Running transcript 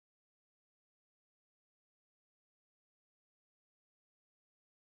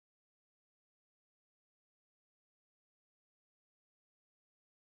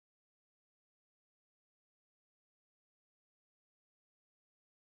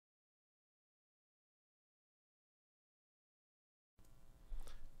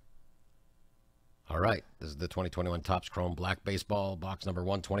All right, this is the 2021 Topps Chrome Black Baseball, box number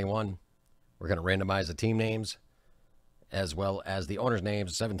 121. We're going to randomize the team names as well as the owners'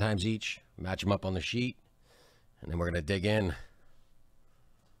 names 7 times each, match them up on the sheet, and then we're going to dig in.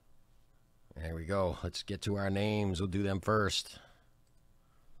 There we go. Let's get to our names. We'll do them first.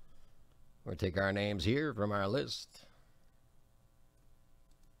 We'll take our names here from our list.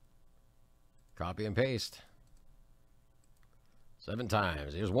 Copy and paste. 7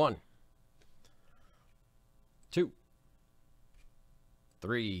 times. Here's 1, 2,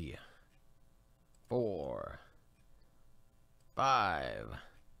 3, 4, 5,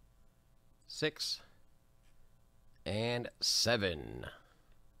 6, and 7.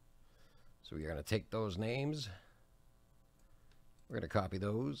 So we are going to take those names. We're going to copy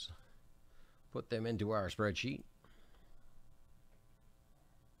those, put them into our spreadsheet.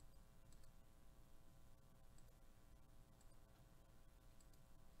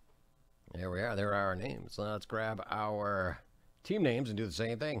 There we are. There are our names. So let's grab our team names and do the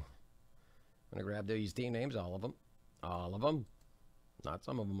same thing. I'm going to grab these team names, all of them. All of them. Not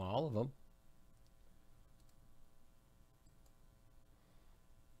some of them, all of them.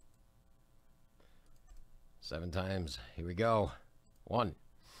 Seven times. Here we go. 1,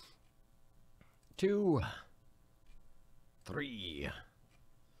 2, 3,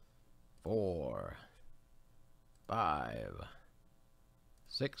 4, 5,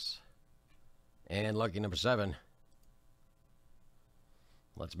 6, and lucky number 7.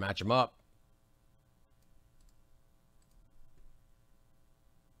 Let's match them up.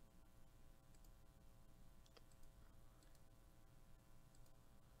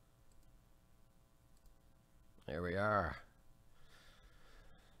 There we are.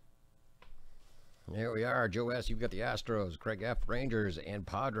 There we are. Joe S., you've got the Astros. Craig F., Rangers and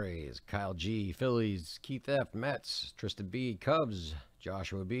Padres. Kyle G., Phillies. Keith F., Mets. Tristan B., Cubs.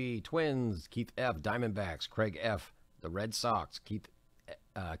 Joshua B., Twins. Keith F., Diamondbacks. Craig F., the Red Sox. Keith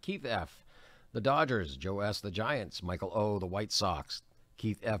F., the Dodgers. Joe S., the Giants. Michael O., the White Sox.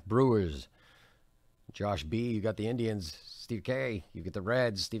 Keith F., Brewers. Josh B., you got the Indians. Steve K., you get the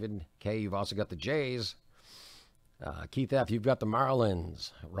Reds. Stephen K., you've also got the Jays. Keith F., you've got the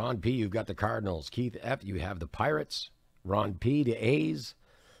Marlins. Ron P., you've got the Cardinals. Keith F., you have the Pirates. Ron P., the A's.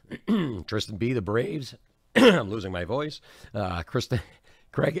 Tristan B., the Braves. I'm losing my voice.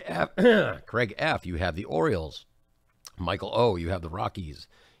 Craig F., you have the Orioles. Michael O., you have the Rockies.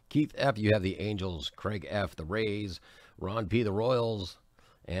 Keith F., you have the Angels. Craig F., the Rays. Ron P., the Royals.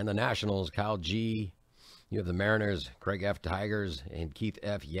 And the Nationals. Kyle G., you have the Mariners. Craig F., Tigers. And Keith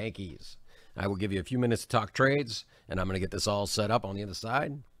F., Yankees. I will give you a few minutes to talk trades, and I'm going to get this all set up on the other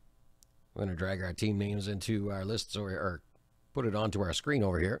side. We're going to drag our team names into our lists or put it onto our screen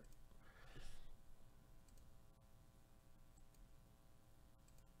over here.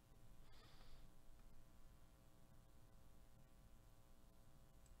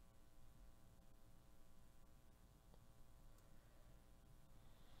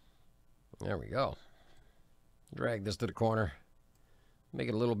 There we go. Drag this to the corner. Make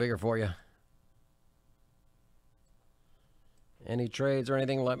it a little bigger for you. Any trades or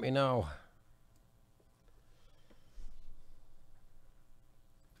anything, let me know.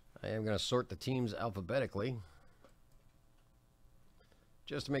 I am going to sort the teams alphabetically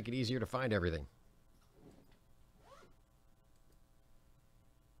just to make it easier to find everything.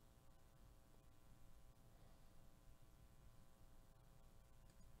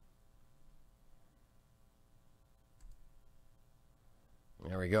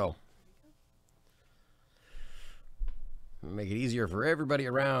 There we go. Make it easier for everybody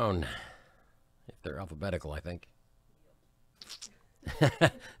around. If they're alphabetical, I think.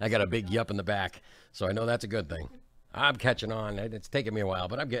 I got a big yup in the back, so I know that's a good thing. I'm catching on. It's taking me a while,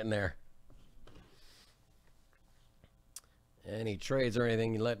 but I'm getting there. Any trades or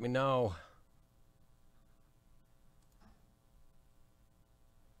anything, you let me know.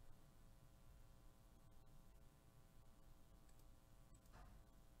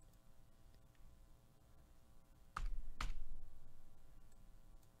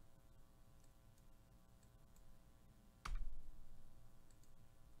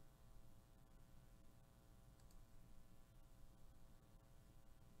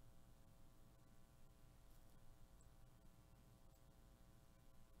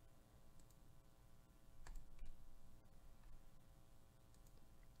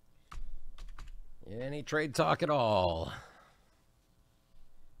 Any trade talk at all?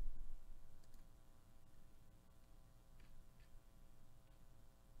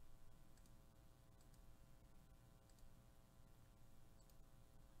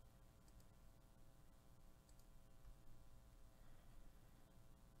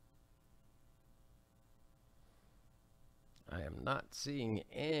 I am not seeing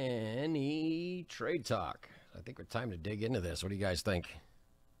any trade talk. I think we're time to dig into this. What do you guys think?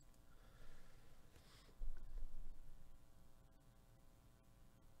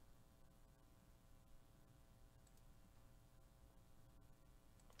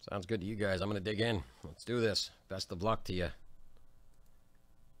 Sounds good to you guys. I'm going to dig in. Let's do this. Best of luck to you.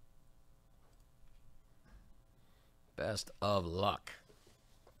 Best of luck.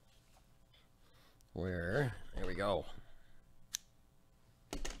 There we go.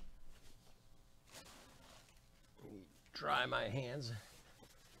 Dry my hands.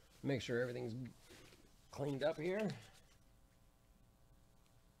 Make sure everything's cleaned up here.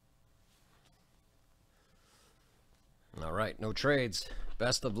 All right, no trades.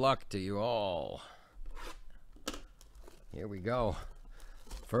 Best of luck to you all. Here we go.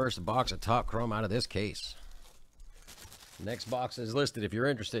 First box of top chrome out of this case. Next box is listed if you're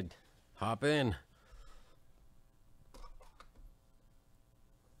interested. Hop in.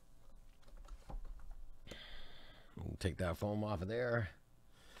 We'll take that foam off of there.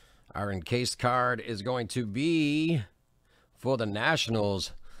 Our encased card is going to be for the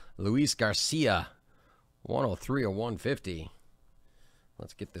Nationals, Luis Garcia, 103 of 150.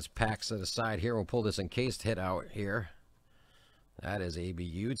 Let's get this pack set aside here. We'll pull this encased hit out here. That is a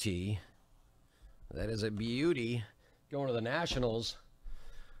beauty. That is a beauty. Going to the Nationals.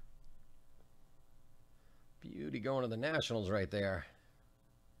 Beauty going to the Nationals right there.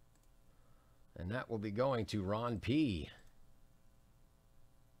 And that will be going to Ron P.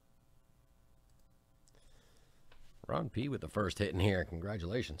 Ron P with the first hit in here.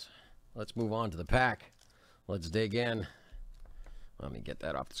 Congratulations. Let's move on to the pack. Let's dig in. Let me get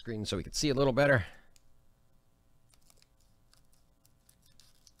that off the screen so we can see a little better.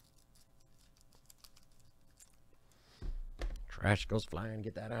 Trash goes flying.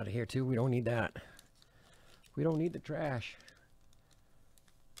 Get that out of here too. We don't need that. We don't need the trash.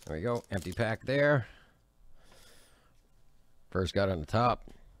 There we go. Empty pack there. First got on the top.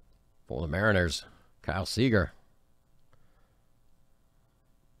 For the Mariners, Kyle Seager.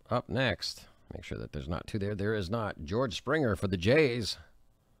 Up next. Make sure that there's not two there. There is not. George Springer for the Jays.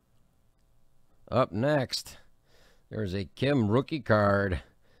 Up next, there's a Kim rookie card.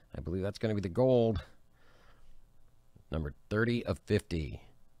 I believe that's going to be the gold. Number 30 of 50.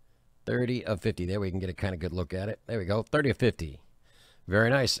 30 of 50. There we can get a kind of good look at it. There we go. 30 of 50. Very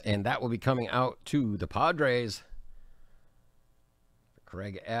nice. And that will be coming out to the Padres.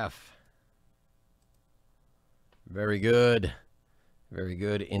 Craig F. Very good. Very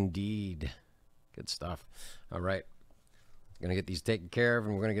good indeed. Good stuff. All right. Going to get these taken care of,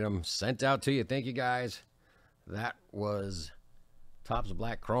 and we're going to get them sent out to you. Thank you, guys. That was Topps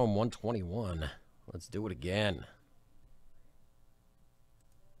Black Chrome 121. Let's do it again.